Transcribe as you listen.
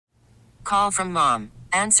call from mom.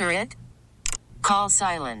 Answer it. Call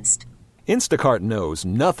silenced. Instacart knows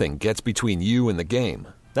nothing gets between you and the game.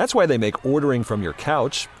 That's why they make ordering from your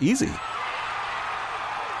couch easy.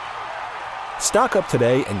 Stock up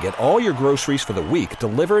today and get all your groceries for the week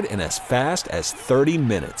delivered in as fast as 30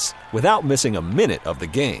 minutes without missing a minute of the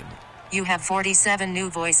game. You have 47 new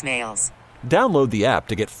voicemails. Download the app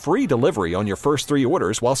to get free delivery on your first 3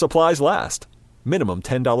 orders while supplies last. Minimum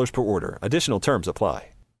 $10 per order. Additional terms apply.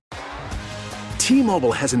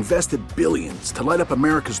 T-Mobile has invested billions to light up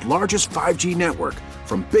America's largest 5G network,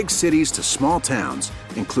 from big cities to small towns,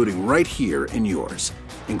 including right here in yours.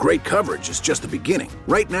 And great coverage is just the beginning.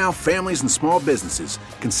 Right now, families and small businesses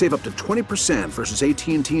can save up to 20% versus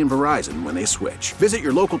AT&T and Verizon when they switch. Visit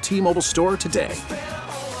your local T-Mobile store today.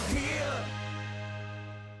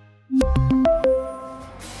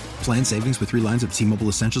 Plan savings with 3 lines of T-Mobile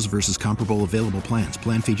Essentials versus comparable available plans.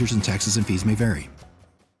 Plan features and taxes and fees may vary.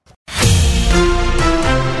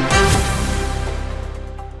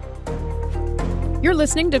 You're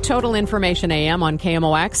listening to Total Information AM on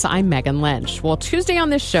KMOX. I'm Megan Lynch. Well, Tuesday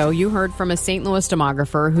on this show, you heard from a St. Louis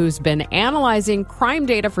demographer who's been analyzing crime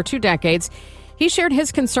data for 2 decades. He shared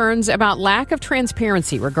his concerns about lack of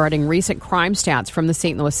transparency regarding recent crime stats from the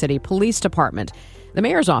St. Louis City Police Department. The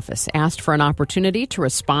mayor's office asked for an opportunity to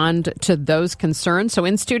respond to those concerns. So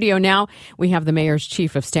in studio now, we have the mayor's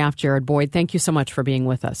chief of staff, Jared Boyd. Thank you so much for being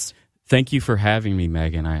with us. Thank you for having me,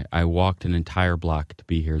 Megan. I walked an entire block to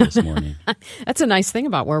be here this morning. That's a nice thing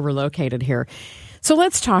about where we're located here. So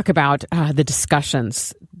let's talk about the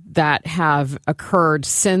discussions that have occurred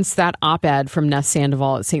since that op-ed from Ness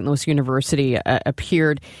Sandoval at St. Louis University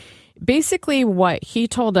appeared. Basically, what he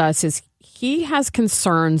told us is he has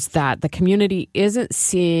concerns that the community isn't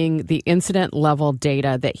seeing the incident level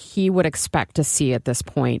data that he would expect to see at this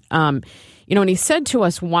point. And he said to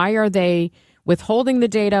us, why are they withholding the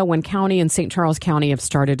data when County and St. Charles County have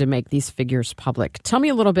started to make these figures public? Tell me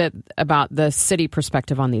a little bit about the city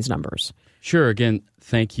perspective on these numbers. Sure. Again,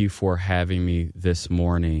 thank you for having me this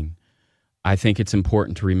morning. I think it's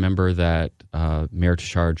important to remember that Mayor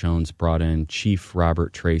Tashara Jones brought in Chief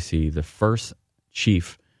Robert Tracy, the first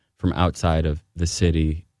chief from outside of the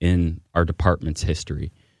city in our department's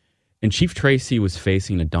history. And Chief Tracy was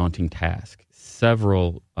facing a daunting task,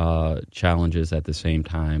 several challenges at the same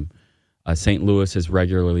time. St. Louis has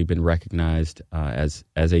regularly been recognized as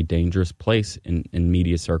a dangerous place in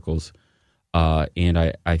media circles. And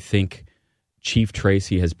I think Chief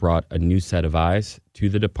Tracy has brought a new set of eyes to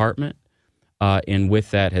the department. And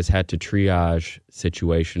with that has had to triage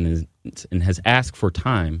situations and has asked for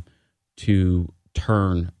time to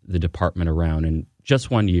turn the department around. In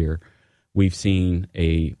just 1 year, we've seen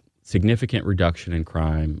a significant reduction in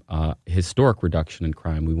crime, historic reduction in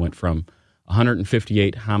crime. We went from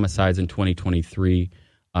 158 homicides in 2023.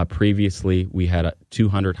 Previously, we had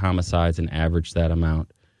 200 homicides and averaged that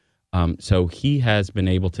amount. So he has been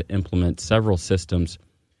able to implement several systems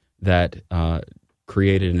that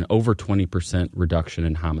created an over 20% reduction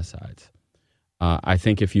in homicides. I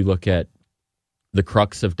think if you look at the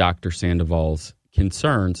crux of Dr. Sandoval's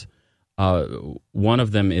concerns, one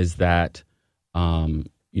of them is that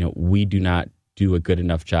we do not do a good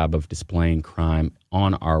enough job of displaying crime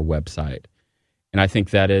on our website. And I think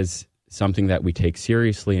that is something that we take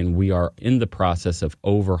seriously, and we are in the process of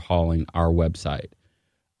overhauling our website.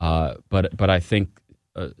 But I think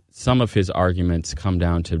some of his arguments come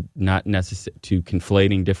down to not to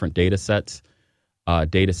conflating different data sets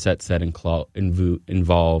that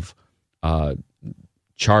involve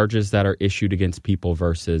charges that are issued against people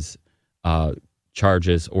versus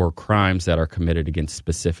charges or crimes that are committed against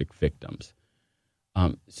specific victims.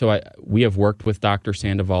 So we have worked with Dr.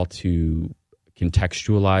 Sandoval to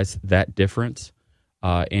contextualize that difference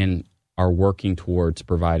and are working towards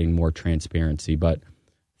providing more transparency. But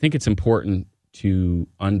I think it's important to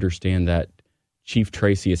understand that Chief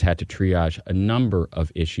Tracy has had to triage a number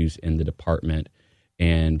of issues in the department.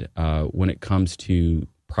 And when it comes to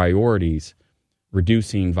priorities,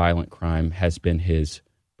 reducing violent crime has been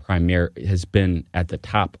at the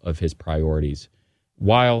top of his priorities.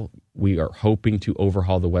 While we are hoping to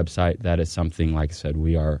overhaul the website, that is something, like I said,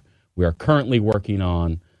 we are currently working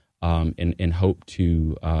on and hope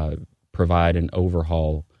to provide an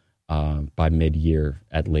overhaul by mid-year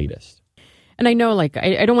at latest. And I know, I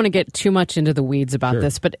don't want to get too much into the weeds about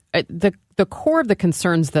this, but the core of the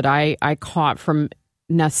concerns that I caught from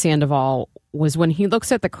Ness Sandoval was when he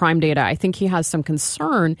looks at the crime data, I think he has some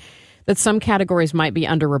concern that some categories might be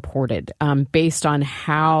underreported based on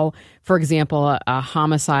how, for example, a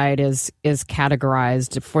homicide is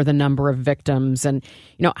categorized for the number of victims. And,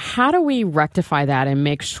 how do we rectify that and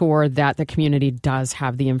make sure that the community does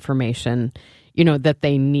have the information, that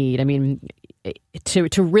they need? I mean,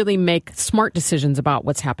 to really make smart decisions about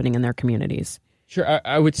what's happening in their communities. Sure.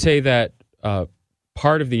 I would say that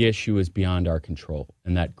part of the issue is beyond our control,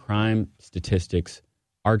 and that crime statistics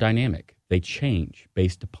are dynamic. They change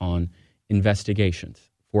based upon investigations.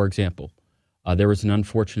 For example, there was an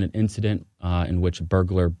unfortunate incident in which a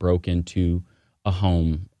burglar broke into a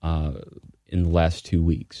home in the last 2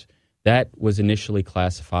 weeks. That was initially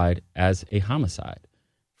classified as a homicide.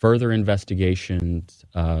 Further investigations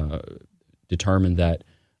determined that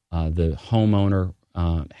the homeowner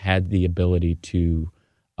had the ability to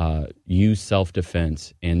use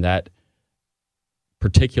self-defense, and that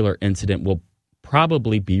particular incident will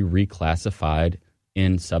probably be reclassified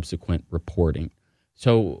in subsequent reporting.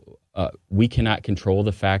 So we cannot control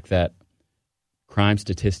the fact that crime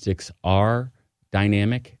statistics are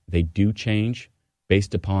dynamic. They do change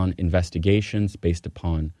based upon investigations, based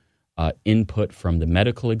upon input from the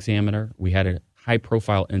medical examiner. We had a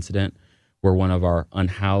high-profile incident where one of our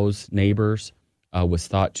unhoused neighbors was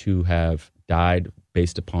thought to have died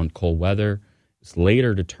based upon cold weather. It was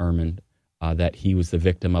later determined that he was the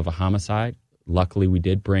victim of a homicide. Luckily, we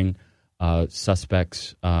did bring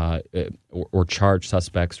suspects or charge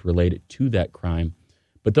suspects related to that crime.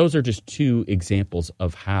 But those are just two examples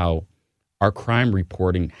of how our crime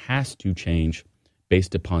reporting has to change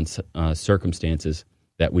based upon circumstances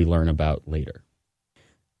that we learn about later.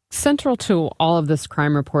 Central to all of this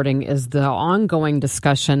crime reporting is the ongoing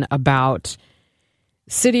discussion about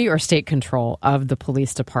city or state control of the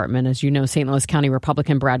police department. As you know, St. Louis County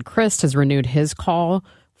Republican Brad Crist has renewed his call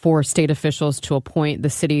for state officials to appoint the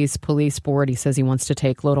city's police board. He says he wants to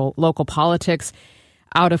take local politics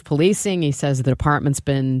out of policing. He says the department's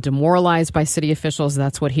been demoralized by city officials.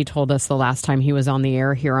 That's what he told us the last time he was on the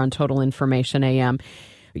air here on Total Information AM.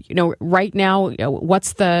 Right now,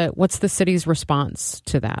 what's the city's response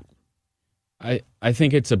to that? I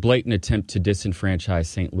think it's a blatant attempt to disenfranchise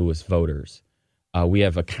St. Louis voters. We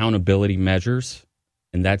have accountability measures,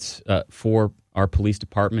 and that's for our police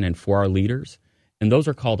department and for our leaders, and those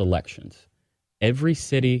are called elections. Every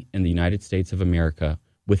city in the United States of America,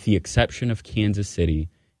 with the exception of Kansas City,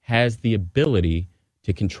 has the ability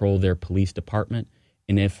to control their police department,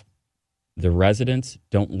 and if the residents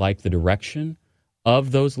don't like the direction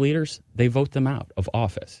of those leaders, they vote them out of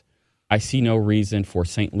office. I see no reason for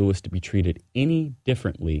St. Louis to be treated any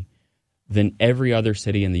differently than every other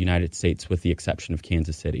city in the United States, with the exception of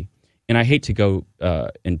Kansas City. And I hate to go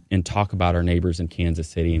and talk about our neighbors in Kansas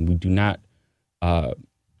City, and we do not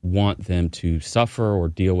want them to suffer or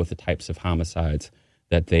deal with the types of homicides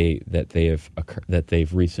that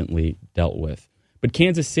they've recently dealt with. But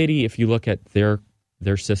Kansas City, if you look at their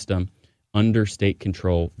system under state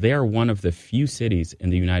control, they are one of the few cities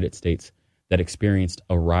in the United States that experienced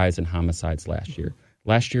a rise in homicides last year.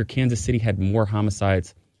 Last year, Kansas City had more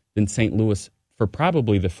homicides than St. Louis for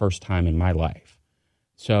probably the first time in my life.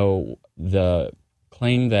 So the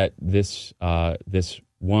claim that this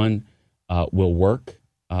one will work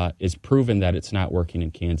is proven that it's not working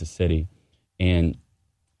in Kansas City. And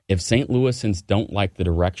if St. Louisans don't like the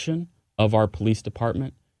direction of our police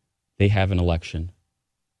department, they have an election.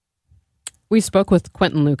 We spoke with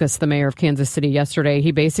Quentin Lucas, the mayor of Kansas City, yesterday.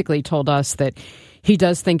 He basically told us that he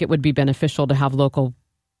does think it would be beneficial to have local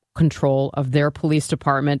control of their police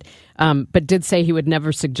department, but did say he would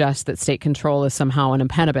never suggest that state control is somehow an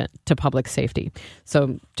impediment to public safety.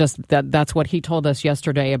 So just that's what he told us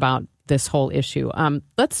yesterday about this whole issue.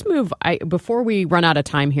 Let's move. Before we run out of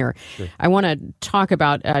time here, sure. I want to talk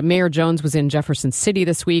about Mayor Jones was in Jefferson City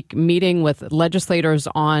this week meeting with legislators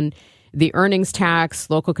on the earnings tax,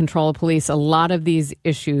 local control of police, a lot of these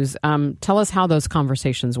issues. Tell us how those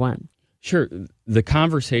conversations went. Sure. The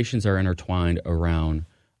conversations are intertwined around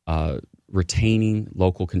retaining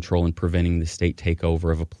local control and preventing the state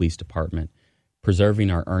takeover of a police department,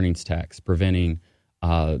 preserving our earnings tax, preventing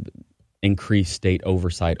increased state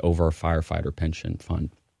oversight over our firefighter pension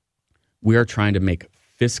fund. We are trying to make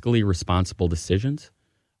fiscally responsible decisions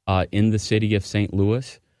in the city of St.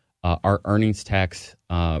 Louis. Our earnings tax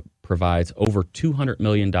provides over $200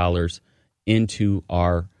 million into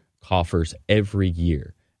our coffers every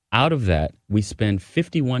year. Out of that, we spend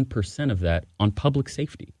 51% of that on public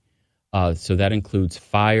safety. So that includes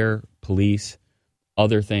fire, police,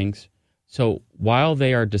 other things. So while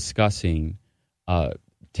they are discussing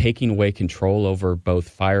taking away control over both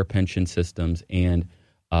fire pension systems and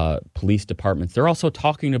police departments, they're also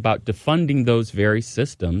talking about defunding those very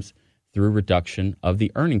systems through reduction of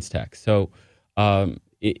the earnings tax. So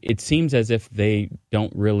it seems as if they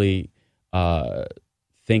don't really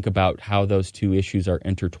think about how those two issues are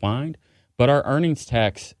intertwined. But our earnings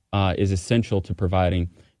tax is essential to providing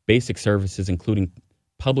basic services, including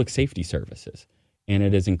public safety services. And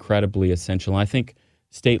it is incredibly essential. And I think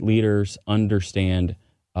state leaders understand,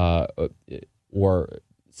 or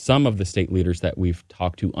some of the state leaders that we've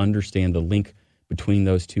talked to understand the link between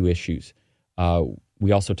those two issues.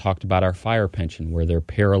 We also talked about our fire pension, where there's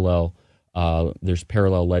parallel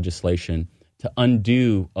legislation to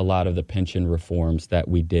undo a lot of the pension reforms that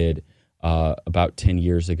we did about 10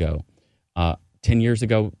 years ago. 10 years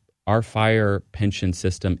ago, our fire pension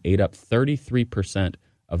system ate up 33%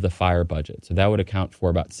 of the fire budget. So that would account for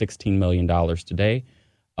about $16 million today.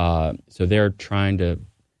 So they're trying to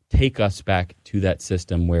take us back to that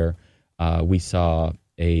system where we saw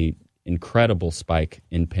a incredible spike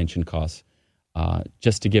in pension costs.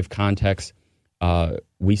 Just to give context,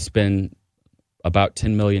 we spend about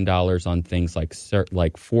 $10 million on things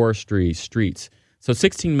like forestry, streets. So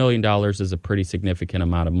 $16 million is a pretty significant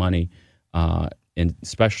amount of money, and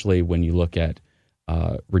especially when you look at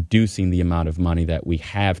reducing the amount of money that we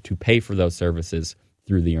have to pay for those services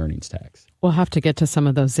through the earnings tax. We'll have to get to some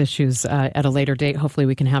of those issues at a later date. Hopefully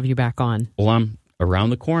we can have you back on. Well, I'm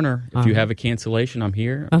around the corner. If you have a cancellation, I'm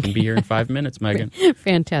here. I can be here in 5 minutes, Megan.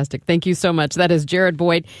 Fantastic. Thank you so much. That is Jared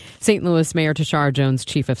Boyd, St. Louis Mayor Tashara Jones,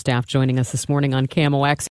 Chief of Staff, joining us this morning on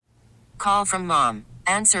KMOX. Call from mom.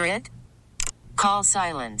 Answer it. Call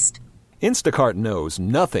silenced. Instacart knows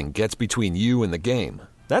nothing gets between you and the game.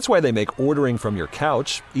 That's why they make ordering from your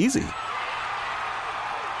couch easy.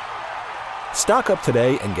 Stock up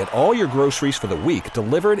today and get all your groceries for the week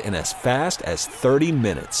delivered in as fast as 30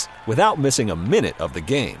 minutes without missing a minute of the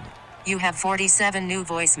game. You have 47 new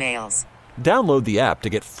voicemails. Download the app to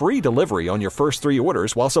get free delivery on your first 3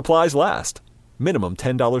 orders while supplies last. Minimum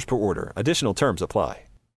 $10 per order. Additional terms apply.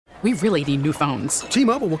 We really need new phones.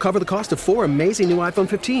 T-Mobile will cover the cost of 4 amazing new iPhone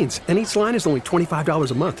 15s, and each line is only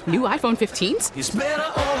 $25 a month. New iPhone 15s? It's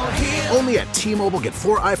better over here. Only at T-Mobile, get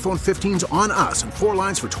 4 iPhone 15s on us and 4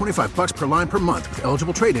 lines for $25 per line per month with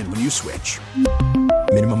eligible trade-in when you switch.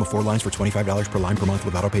 Minimum of 4 lines for $25 per line per month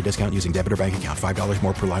with autopay discount using debit or bank account. $5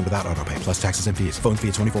 more per line without autopay, plus taxes and fees. Phone fee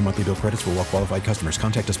at 24 monthly bill credits for well-qualified customers.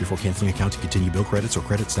 Contact us before canceling account to continue bill credits or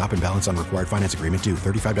credit stop and balance on required finance agreement due.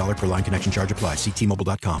 $35 per line connection charge applies. See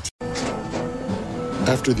T-Mobile.com.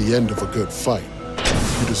 After the end of a good fight,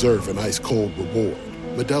 you deserve an ice-cold reward.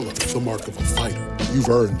 Modelo is the mark of a fighter. You've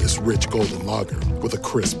earned this rich golden lager with a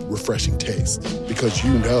crisp, refreshing taste. Because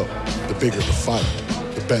you know, the bigger the fight,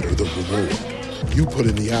 the better the reward. You put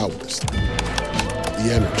in the hours, the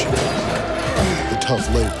energy, the tough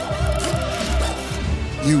labor.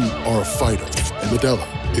 You are a fighter, and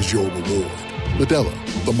Modelo is your reward.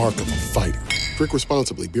 Modelo, the mark of a fighter. Drink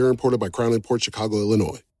responsibly. Beer imported by Crown Imports, Chicago,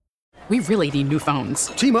 Illinois. We really need new phones.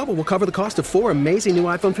 T-Mobile will cover the cost of 4 amazing new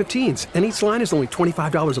iPhone 15s, and each line is only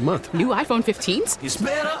 $25 a month. New iPhone 15s? It's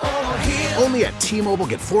better over here. Only at T-Mobile,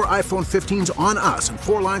 get 4 iPhone 15s on us and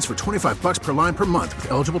 4 lines for $25 per line per month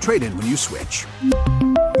with eligible trade-in when you switch.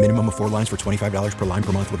 Minimum of 4 lines for $25 per line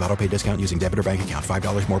per month with autopay discount using debit or bank account.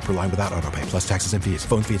 $5 more per line without autopay, plus taxes and fees.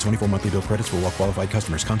 Phone fee at 24 monthly bill credits for well-qualified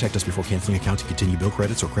customers. Contact us before canceling account to continue bill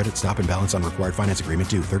credits or credit stop and balance on required finance agreement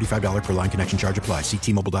due. $35 per line connection charge applies. See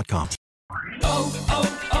T-Mobile.com.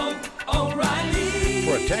 O'Reilly.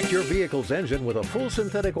 Protect your vehicle's engine with a full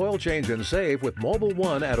synthetic oil change and save with Mobile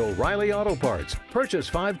One at O'Reilly Auto Parts. Purchase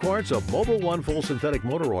 5 quarts of Mobile One full synthetic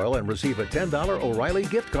motor oil and receive a $10 O'Reilly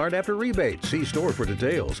gift card after rebate. See store for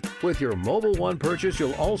details. With your Mobile One purchase,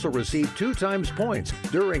 you'll also receive 2 times points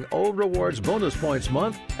during O Rewards Bonus Points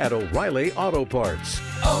Month at O'Reilly Auto Parts.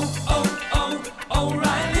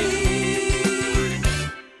 O'Reilly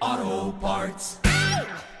Auto Parts.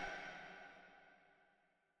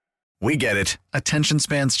 We get it. Attention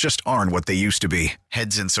spans just aren't what they used to be.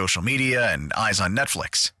 Heads in social media and eyes on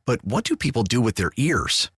Netflix. But what do people do with their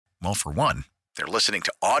ears? Well, for one, they're listening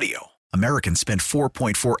to audio. Americans spend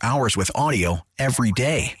 4.4 hours with audio every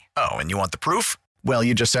day. Oh, and you want the proof? Well,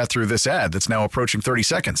 you just sat through this ad that's now approaching 30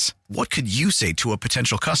 seconds. What could you say to a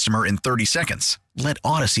potential customer in 30 seconds? Let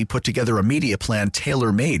Odyssey put together a media plan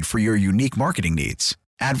tailor-made for your unique marketing needs.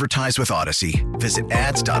 Advertise with Odyssey. Visit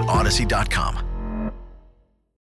ads.odyssey.com.